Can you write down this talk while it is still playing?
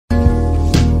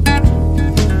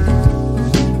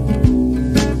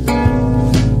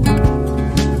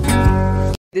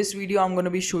this video, I'm going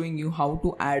to be showing you how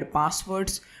to add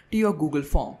passwords to your Google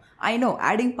form. I know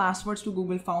adding passwords to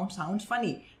Google form sounds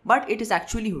funny, but it is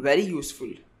actually very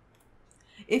useful.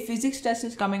 A physics test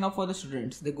is coming up for the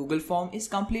students. The Google form is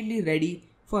completely ready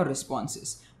for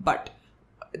responses. But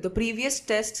the previous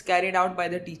tests carried out by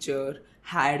the teacher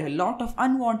had a lot of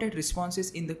unwanted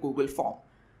responses in the Google form.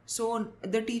 So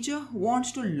the teacher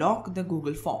wants to lock the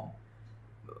Google form.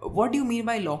 What do you mean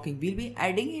by locking? We'll be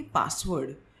adding a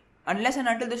password. Unless and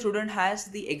until the student has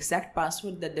the exact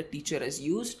password that the teacher has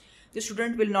used, the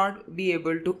student will not be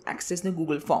able to access the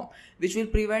Google form, which will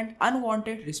prevent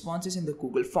unwanted responses in the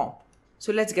Google form.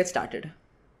 So let's get started.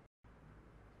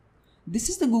 This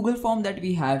is the Google form that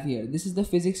we have here. This is the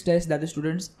physics test that the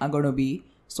students are going to be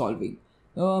solving.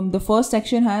 The first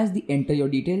section has the enter your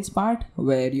details part,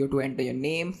 where you have to enter your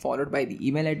name followed by the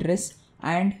email address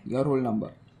and your roll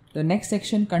number. The next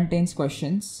section contains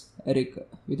questions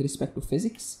with respect to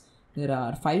physics. There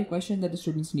are 5 questions that the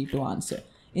students need to answer.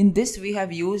 In this, we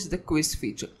have used the quiz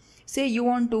feature. Say you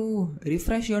want to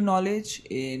refresh your knowledge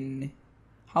in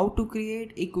how to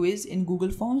create a quiz in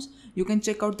Google Forms, you can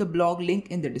check out the blog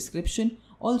link in the description.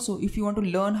 Also, if you want to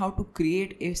learn how to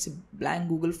create a blank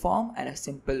Google form and a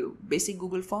simple basic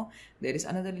Google form, there is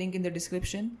another link in the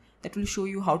description that will show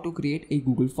you how to create a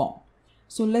Google form.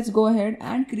 So let's go ahead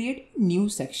and create a new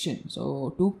section.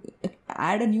 So to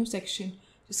add a new section,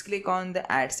 just click on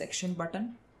the add section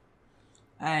button.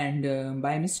 And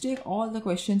by mistake, all the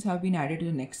questions have been added to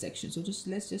the next section. So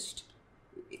let's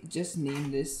just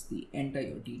name this the enter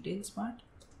your details part.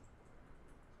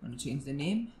 I'm going to change the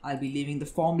name. I'll be leaving the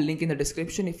form link in the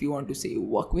description if you want to say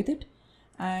work with it.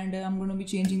 And I'm going to be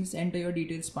changing this enter your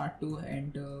details part to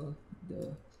enter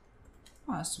the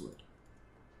password.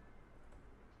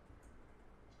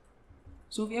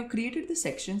 So we have created the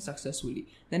section successfully.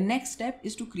 The next step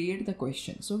is to create the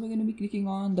question. So we're going to be clicking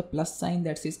on the plus sign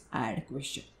that says add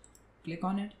question. Click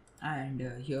on it, and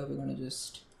here we're going to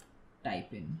just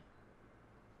type in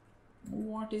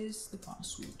what is the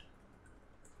password.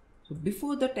 So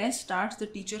before the test starts, the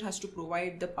teacher has to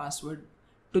provide the password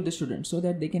to the student so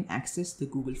that they can access the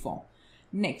Google form.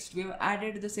 Next, we have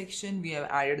added the section, we have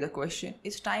added the question.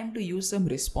 It's time to use some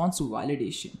response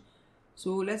validation.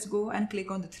 So let's go and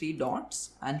click on the 3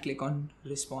 dots and click on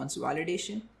response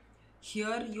validation.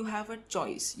 Here you have a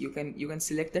choice. You can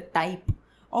select the type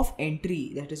of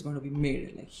entry that is going to be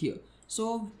made, like here.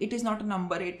 So it is not a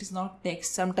number, it is not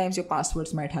text. Sometimes your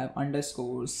passwords might have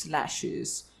underscores,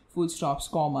 slashes, full stops,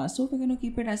 commas. So we're going to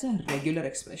keep it as a regular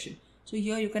expression. So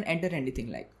here you can enter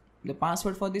anything, like the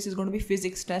password for this is going to be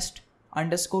physics test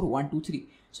 _123.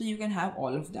 So you can have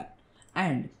all of that.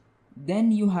 And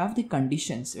then you have the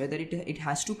conditions, whether it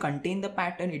has to contain the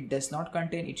pattern, it does not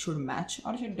contain, it should match,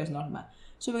 or it does not match.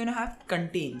 So we're going to have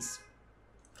contains,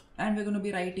 and we're going to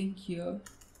be writing here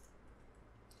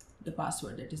the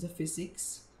password, that is the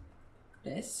physics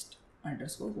test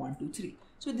 _123.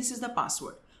 So this is the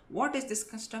password. What is this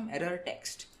custom error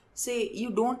text? Say you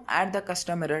don't add the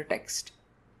custom error text.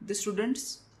 The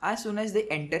students, as soon as they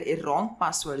enter a wrong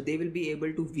password, they will be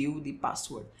able to view the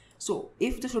password. So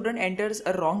if the student enters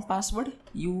a wrong password,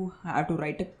 you have to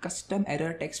write a custom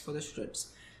error text for the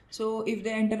students. So if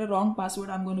they enter a wrong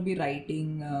password, I'm going to be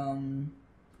writing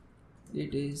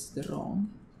it is the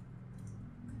wrong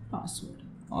password.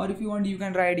 Or if you want, you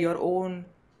can write your own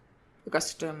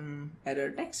custom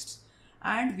error text.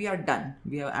 And we are done.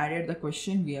 We have added the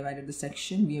question, we have added the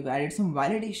section, we have added some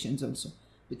validations also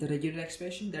with a regular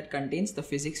expression that contains the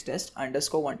physics test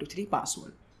 _123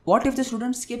 password. What if the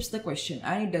student skips the question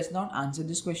and it does not answer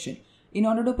this question? In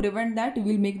order to prevent that,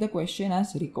 we'll make the question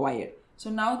as required.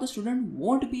 So now the student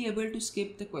won't be able to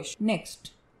skip the question.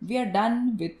 Next, we are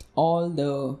done with all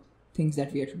the things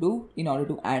that we have to do in order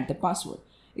to add the password.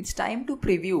 It's time to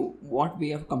preview what we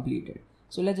have completed.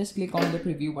 So let's just click on the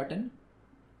preview button.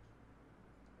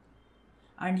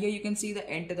 And here you can see the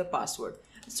enter the password.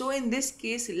 So in this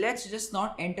case, let's just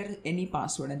not enter any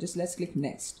password and just let's click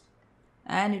next.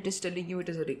 And it is telling you it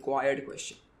is a required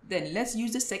question. Then let's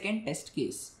use the second test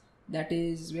case. That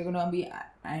is, we're going to be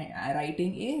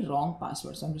writing a wrong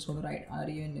password. So I'm just going to write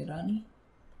Aryan Irani.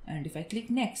 And if I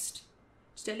click next,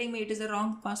 it's telling me it is a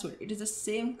wrong password. It is the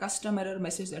same custom error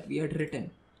message that we had written.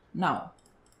 Now,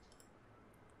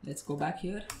 let's go back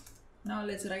here. Now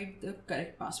let's write the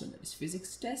correct password. That is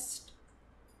physics test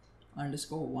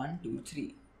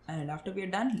 _123. And after we are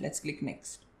done, let's click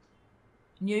next.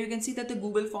 And here you can see that the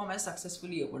Google form has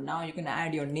successfully opened. Now you can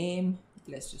add your name.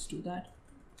 Let's just do that.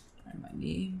 Add my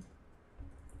name,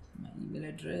 my email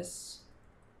address,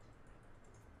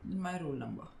 and my roll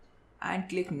number, and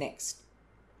click next.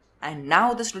 And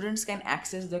now the students can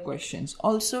access the questions.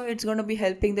 Also, it's going to be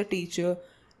helping the teacher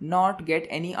not get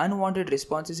any unwanted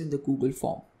responses in the Google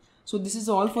form. So this is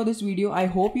all for this video. I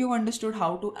hope you understood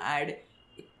how to add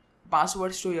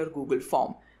passwords to your Google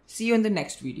form. See you in the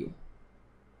next video.